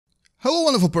Hello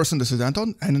wonderful person, this is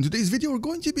Anton, and in today's video we're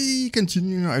going to be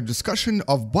continuing our discussion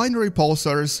of binary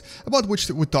pulsars, about which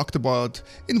we talked about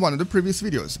in one of the previous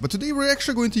videos. But today we're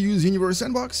actually going to use Universe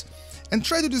Sandbox and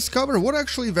try to discover what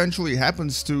actually eventually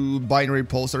happens to binary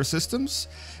pulsar systems,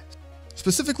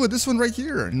 specifically this one right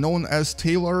here, known as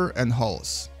Taylor and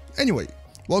Hulse. Anyway,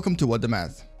 welcome to What the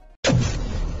Math.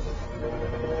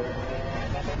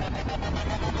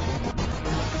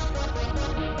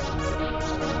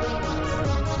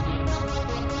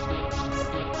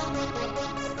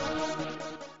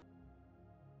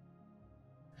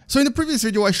 So in the previous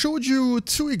video, I showed you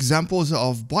two examples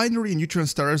of binary neutron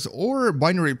stars or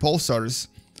binary pulsars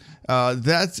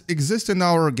that exist in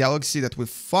our galaxy that we've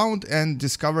found and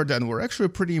discovered, and we're actually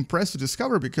pretty impressed to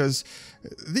discover because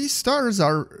these stars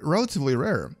are relatively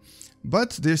rare,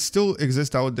 but they still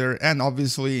exist out there, and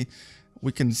obviously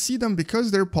we can see them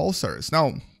because they're pulsars.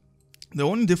 Now, the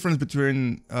only difference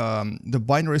between the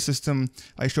binary system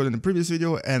I showed in the previous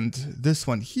video and this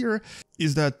one here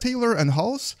is that Taylor and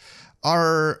Hulse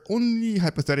are only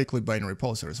hypothetically binary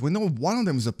pulsars. We know one of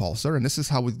them is a pulsar, and this is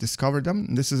how we discovered them.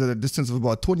 And this is at a distance of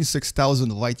about 26,000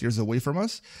 light years away from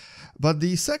us. But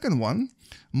the second one,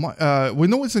 we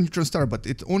know it's a neutron star, but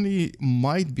it only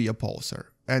might be a pulsar.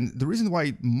 And the reason why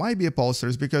it might be a pulsar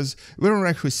is because we don't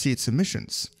actually see its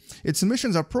emissions. Its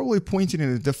emissions are probably pointing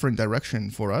in a different direction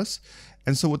for us.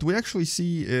 And so what we actually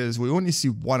see is we only see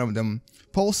one of them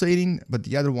pulsating, but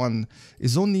the other one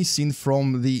is only seen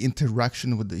from the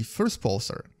interaction with the first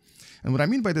pulsar. And what I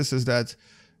mean by this is that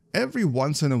every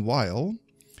once in a while,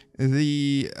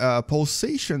 the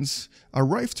pulsations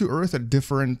arrive to Earth at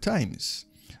different times.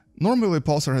 Normally, a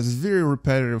pulsar has very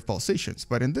repetitive pulsations,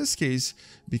 but in this case,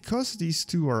 because these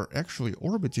two are actually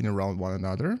orbiting around one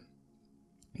another,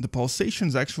 the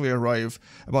pulsations actually arrive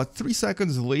about 3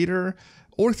 seconds later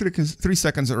or 3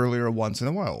 seconds earlier once in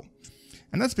a while.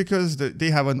 And that's because they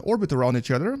have an orbit around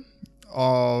each other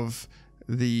of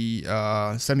the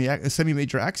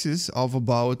semi-major axis of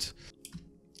about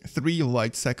 3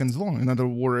 light seconds long. In other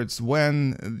words,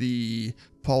 when the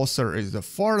pulsar is the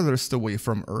farthest away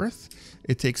from Earth,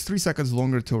 it takes 3 seconds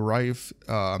longer to arrive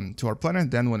to our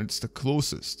planet than when it's the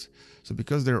closest. So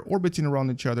because they're orbiting around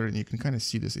each other, and you can kind of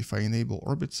see this if I enable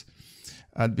orbits,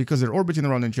 because they're orbiting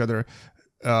around each other,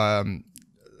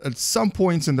 at some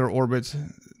points in their orbit,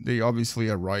 they obviously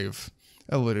arrive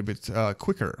a little bit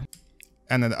quicker.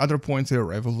 And at other points, they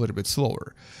arrive a little bit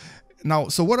slower. Now,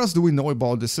 so what else do we know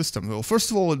about this system? Well,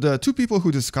 first of all, the two people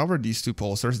who discovered these two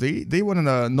pulsars, they won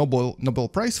a Nobel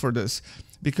Prize for this,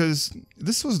 because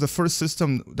this was the first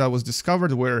system that was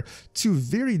discovered where two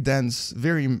very dense,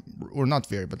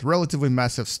 but relatively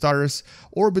massive stars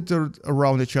orbited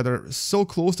around each other so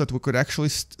close that we could actually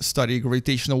study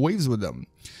gravitational waves with them.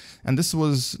 And this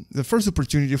was the first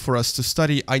opportunity for us to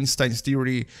study Einstein's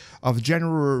theory of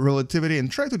general relativity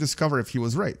and try to discover if he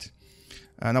was right.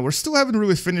 Now, we still haven't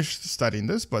really finished studying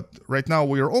this, but right now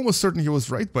we are almost certain he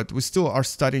was right, but we still are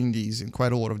studying these in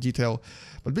quite a lot of detail.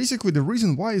 But basically the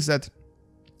reason why is that,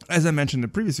 as I mentioned in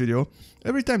the previous video,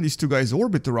 every time these two guys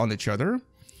orbit around each other,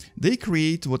 they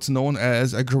create what's known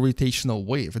as a gravitational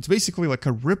wave. It's basically like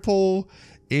a ripple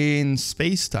in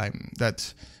space-time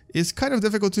that is kind of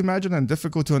difficult to imagine and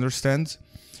difficult to understand.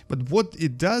 But what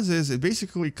it does is it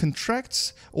basically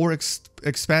contracts or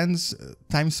expands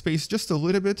time-space just a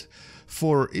little bit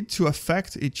for it to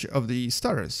affect each of the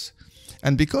stars.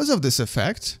 And because of this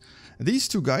effect, these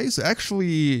two guys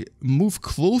actually move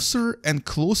closer and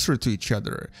closer to each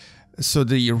other. So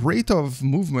the rate of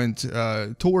movement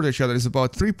toward each other is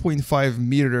about 3.5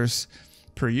 meters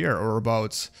per year, or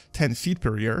about 10 feet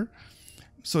per year.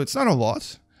 So it's not a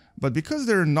lot. But because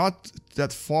they're not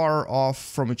that far off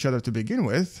from each other to begin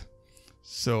with,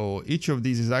 so each of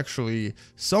these is actually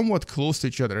somewhat close to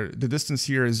each other. The distance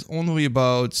here is only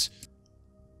about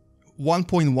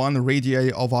 1.1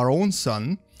 radii of our own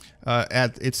sun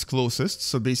at its closest.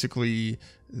 So basically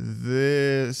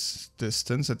this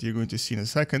distance that you're going to see in a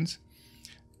second,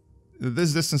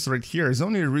 this distance right here is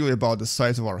only really about the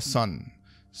size of our sun.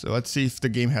 So let's see if the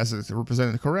game has it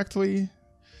represented correctly.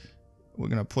 We're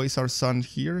going to place our sun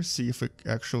here, see if it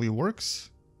actually works.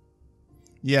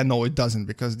 Yeah, no, it doesn't,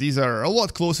 because these are a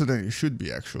lot closer than it should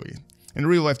be, actually. In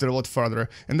real life, they're a lot farther.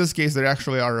 In this case, they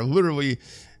actually are literally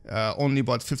only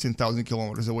about 15,000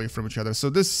 kilometers away from each other. So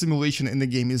this simulation in the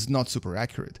game is not super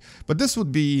accurate. But this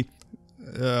would be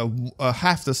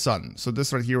half the sun. So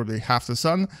this right here would be half the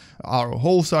sun. Our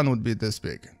whole sun would be this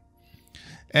big.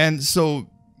 And so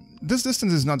this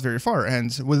distance is not very far,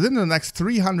 and within the next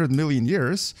 300 million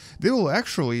years, they will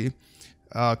actually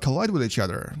collide with each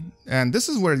other. And this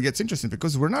is where it gets interesting,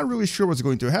 because we're not really sure what's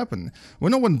going to happen. We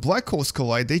know when black holes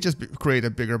collide, they just create a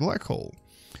bigger black hole.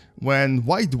 When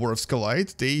white dwarfs collide,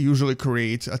 they usually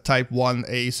create a type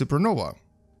 1a supernova.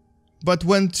 But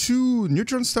when two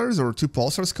neutron stars or two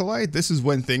pulsars collide, this is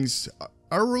when things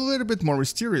are a little bit more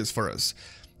mysterious for us.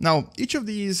 Now, each of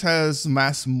these has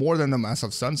mass more than the mass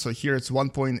of Sun, so here it's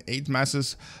 1.8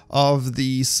 masses of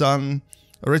the Sun,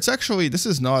 or it's actually, this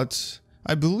is not,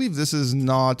 I believe this is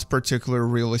not particularly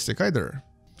realistic either,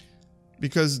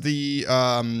 because the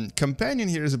companion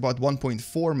here is about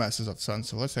 1.4 masses of Sun,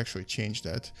 so let's actually change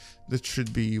that. That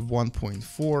should be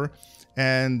 1.4,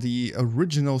 and the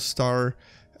original star,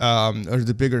 or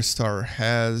the bigger star,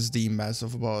 has the mass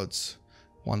of about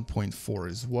 1.4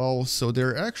 as well, so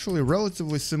they're actually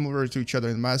relatively similar to each other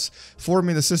in mass,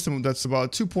 forming a system that's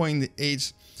about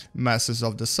 2.8 masses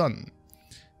of the Sun.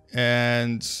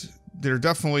 And they're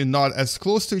definitely not as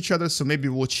close to each other, so maybe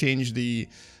we'll change the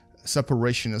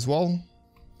separation as well.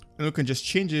 And we can just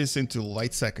change this into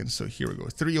light seconds. So here we go,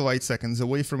 3 light seconds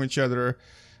away from each other.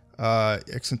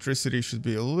 Eccentricity should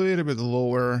be a little bit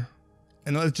lower.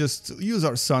 And let's just use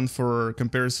our Sun for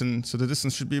comparison. So the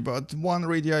distance should be about 1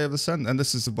 radii of the Sun, and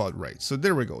this is about right. So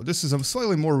there we go. This is a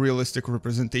slightly more realistic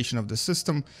representation of the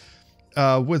system,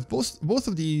 with both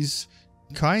of these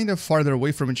kind of farther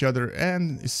away from each other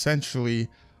and essentially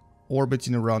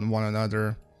orbiting around one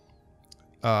another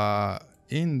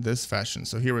in this fashion.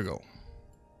 So here we go.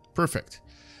 Perfect.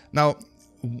 Now,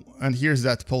 and here's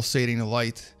that pulsating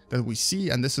light that we see,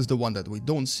 and this is the one that we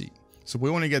don't see. So we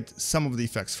want to get some of the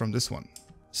effects from this one.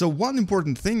 So one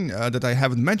important thing that I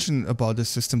haven't mentioned about this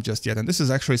system just yet, and this is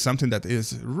actually something that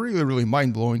is really, really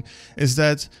mind-blowing, is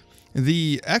that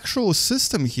the actual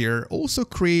system here also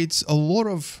creates a lot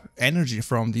of energy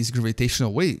from these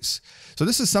gravitational waves. So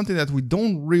this is something that we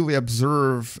don't really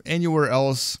observe anywhere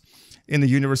else in the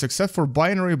universe except for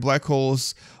binary black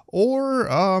holes or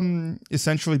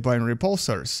essentially binary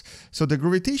pulsars. So the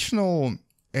gravitational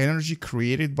energy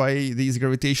created by these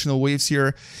gravitational waves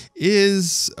here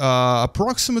is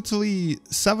approximately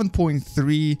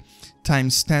 7.3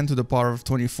 times 10 to the power of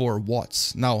 24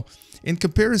 watts. Now, in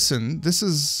comparison, this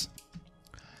is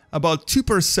about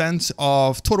 2%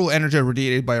 of total energy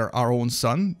radiated by our own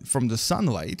Sun from the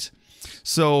sunlight.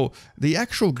 So the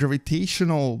actual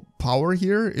gravitational power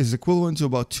here is equivalent to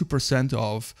about 2%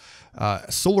 of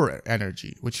solar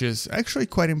energy, which is actually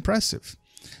quite impressive.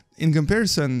 In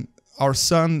comparison, our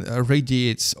Sun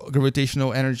radiates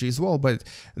gravitational energy as well, but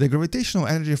the gravitational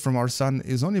energy from our Sun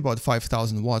is only about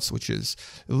 5,000 watts, which is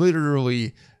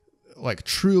literally like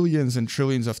trillions and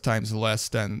trillions of times less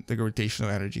than the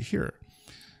gravitational energy here.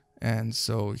 And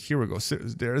so here we go. So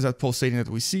there's that pulsating that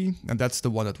we see, and that's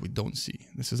the one that we don't see.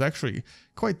 This is actually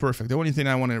quite perfect. The only thing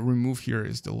I want to remove here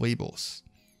is the labels.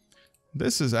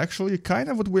 This is actually kind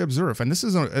of what we observe, and this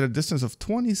is at a distance of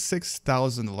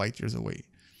 26,000 light years away.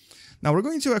 Now we're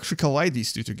going to actually collide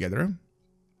these two together,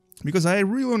 because I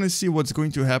really want to see what's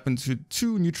going to happen to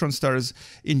two neutron stars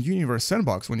in Universe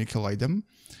Sandbox when you collide them.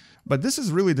 But this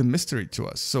is really the mystery to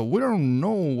us. So we don't know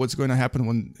what's going to happen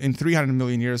when in 300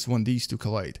 million years when these two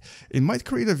collide. It might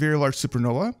create a very large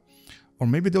supernova, or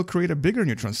maybe they'll create a bigger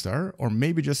neutron star, or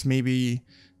maybe just maybe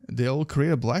they'll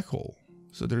create a black hole.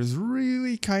 So there's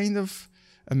really kind of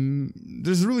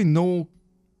there's really no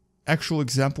actual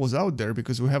examples out there,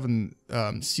 because we haven't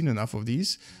seen enough of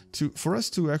these for us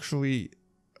to actually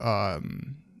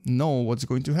know what's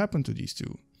going to happen to these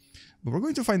two. But we're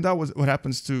going to find out what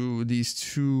happens to these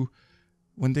two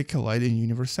when they collide in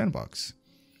Universe Sandbox.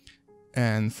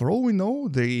 And for all we know,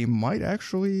 they might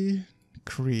actually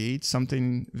create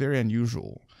something very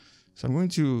unusual. So I'm going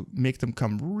to make them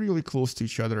come really close to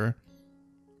each other.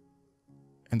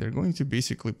 And they're going to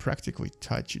basically practically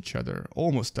touch each other,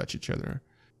 almost touch each other.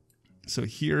 So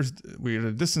we're at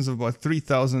a distance of about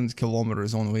 3,000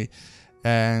 kilometers only.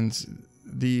 And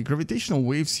the gravitational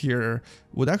waves here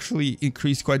would actually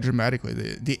increase quite dramatically.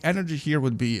 The energy here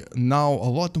would be now a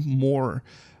lot more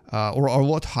or a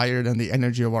lot higher than the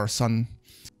energy of our Sun.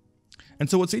 And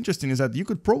so what's interesting is that you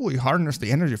could probably harness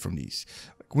the energy from these.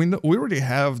 We already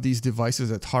have these devices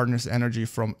that harness energy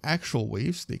from actual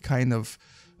waves. They kind of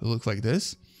look like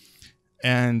this.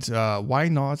 And why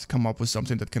not come up with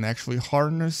something that can actually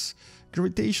harness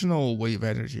gravitational wave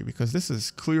energy? Because this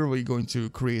is clearly going to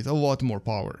create a lot more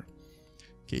power.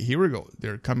 Okay, here we go.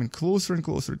 They're coming closer and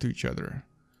closer to each other.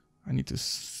 I need to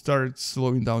start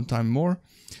slowing down time more.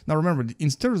 Now remember, in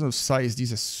terms of size,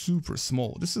 these are super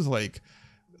small. This is like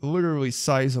literally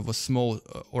size of a small,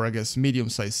 or I guess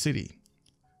medium-sized city.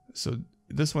 So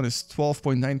this one is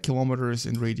 12.9 kilometers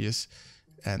in radius,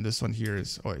 and this one here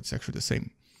is, oh, it's actually the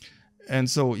same. And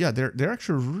so, yeah, they're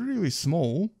actually really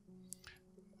small.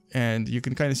 And you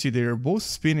can kind of see they're both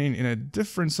spinning in a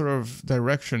different sort of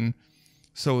direction.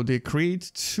 So they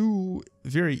create two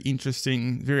very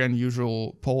interesting, very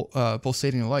unusual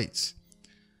pulsating lights.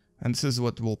 And this is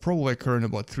what will probably occur in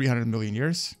about 300 million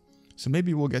years. So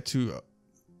maybe we'll get to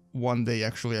one day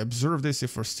actually observe this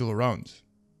if we're still around.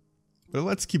 But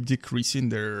let's keep decreasing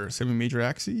their semi-major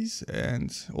axes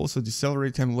and also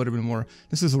decelerate time a little bit more.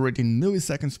 This is already in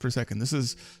milliseconds per second. This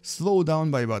is slowed down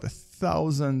by about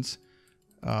 1,000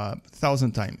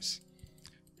 times.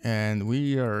 And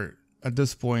we are, at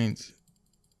this point,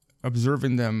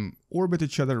 observing them orbit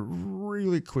each other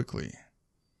really quickly.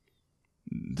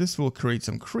 This will create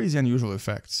some crazy unusual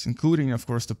effects, including, of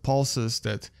course, the pulses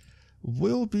that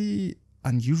will be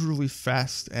unusually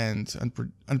fast and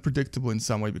unpredictable in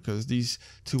some way, because these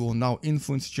two will now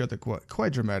influence each other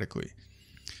quite dramatically.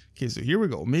 Okay, so here we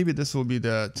go. Maybe this will be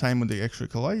the time when they actually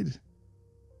collide.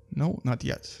 No, not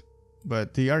yet.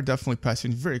 But they are definitely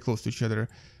passing very close to each other.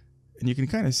 And you can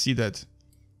kind of see that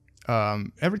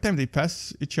every time they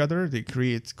pass each other, they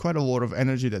create quite a lot of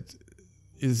energy that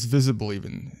is visible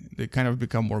even. They kind of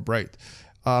become more bright.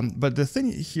 But the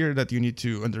thing here that you need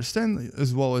to understand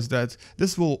as well is that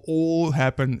this will all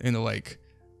happen in like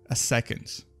a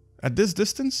second. At this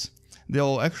distance,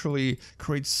 they'll actually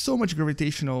create so much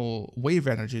gravitational wave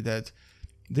energy that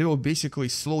they will basically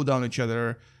slow down each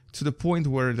other to the point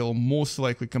where they'll most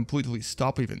likely completely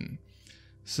stop even.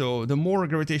 So the more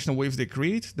gravitational waves they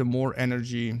create, the more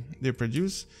energy they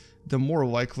produce, the more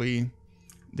likely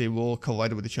they will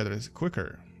collide with each other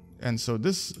quicker. And so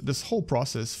this whole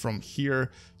process from here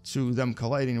to them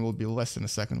colliding will be less than a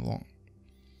second long.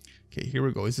 Okay, here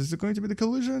we go. Is this going to be the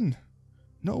collision?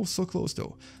 No, so close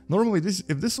though. Normally,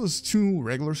 if this was two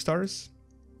regular stars,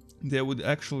 they would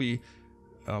actually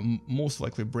most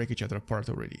likely break each other apart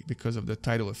already because of the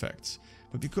tidal effects.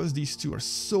 But because these two are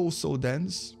so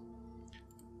dense,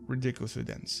 ridiculously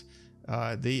dense,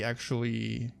 they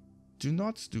actually do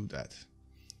not do that.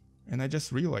 And I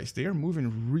just realized they are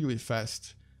moving really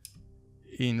fast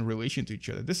in relation to each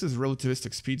other. This is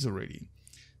relativistic speeds already.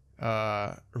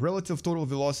 Relative total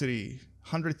velocity,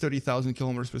 130,000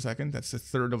 kilometers per second. That's a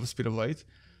third of the speed of light.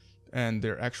 And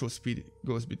their actual speed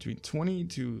goes between 20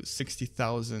 to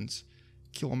 60,000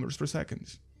 kilometers per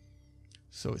second.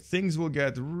 So things will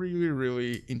get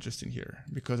really interesting here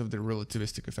because of the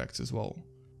relativistic effects as well.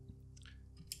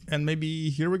 And maybe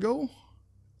here we go.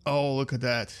 Oh, look at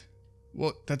that.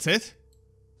 What? That's it?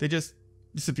 They just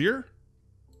disappear?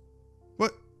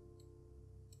 What?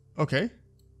 Okay.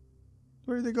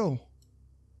 Where did they go?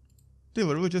 They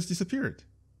literally just disappeared.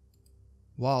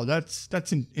 Wow, that's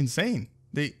insane.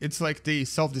 It's like they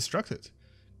self-destructed.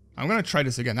 I'm gonna try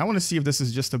this again. I want to see if this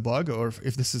is just a bug or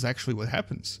if this is actually what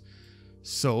happens.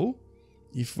 So,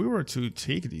 if we were to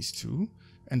take these two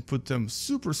and put them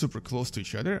super close to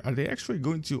each other, are they actually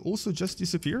going to also just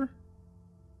disappear?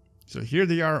 So here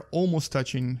they are almost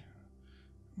touching.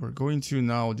 We're going to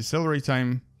now decelerate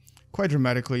time quite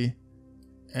dramatically,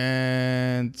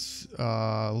 and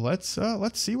let's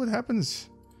see what happens.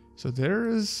 So there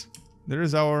is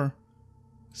our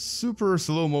super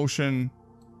slow motion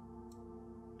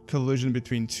collision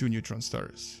between two neutron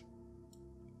stars.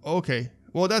 Okay,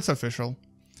 well that's official.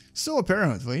 So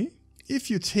apparently, if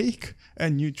you take a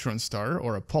neutron star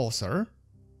or a pulsar,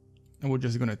 and we're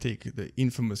just gonna take the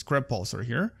infamous Crab pulsar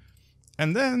here,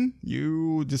 and then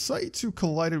you decide to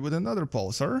collide it with another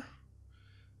pulsar.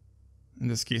 In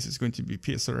this case, it's going to be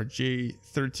PSR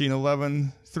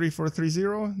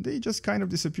J13113430. They just kind of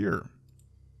disappear.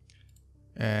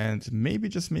 And maybe,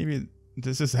 just maybe,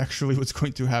 this is actually what's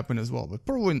going to happen as well, but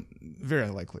probably very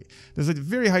unlikely. There's a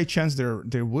very high chance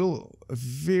they will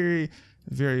very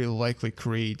likely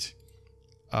create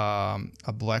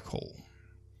a black hole,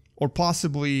 or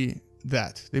possibly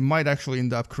that they might actually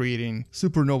end up creating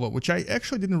supernova, which I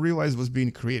actually didn't realize was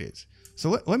being created.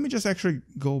 So let me just actually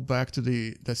go back to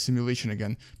that simulation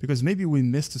again, because maybe we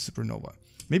missed a supernova.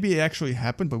 Maybe it actually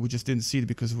happened, but we just didn't see it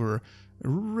because we're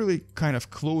really kind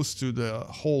of close to the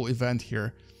whole event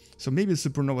here. So maybe the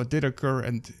supernova did occur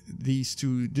and these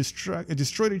two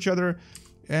destroyed each other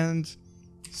and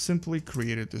simply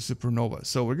created the supernova.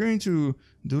 So we're going to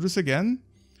do this again,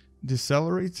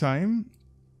 decelerate time,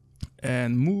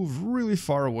 and move really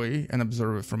far away and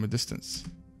observe it from a distance.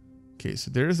 Okay, so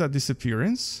there's that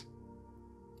disappearance.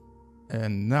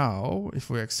 And now, if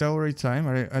we accelerate time,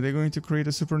 are they going to create a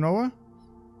supernova?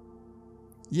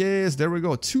 Yes, there we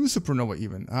go. Two supernova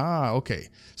even. Ah, okay.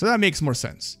 So that makes more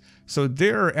sense. So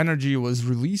their energy was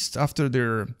released after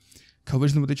their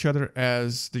collision with each other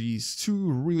as these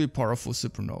two really powerful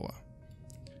supernova.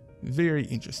 Very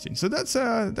interesting. So that's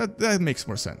that makes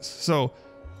more sense. So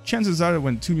chances are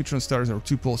when two neutron stars or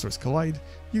two pulsars collide,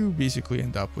 you basically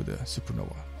end up with a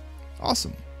supernova.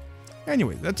 Awesome.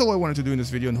 Anyway, that's all I wanted to do in this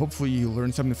video, and hopefully you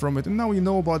learned something from it, and now you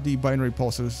know about the binary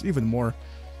pulsars even more,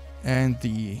 and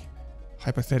the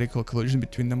hypothetical collision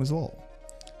between them as well.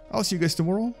 I'll see you guys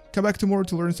tomorrow. Come back tomorrow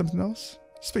to learn something else.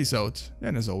 Space out,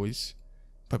 and as always,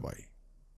 bye-bye.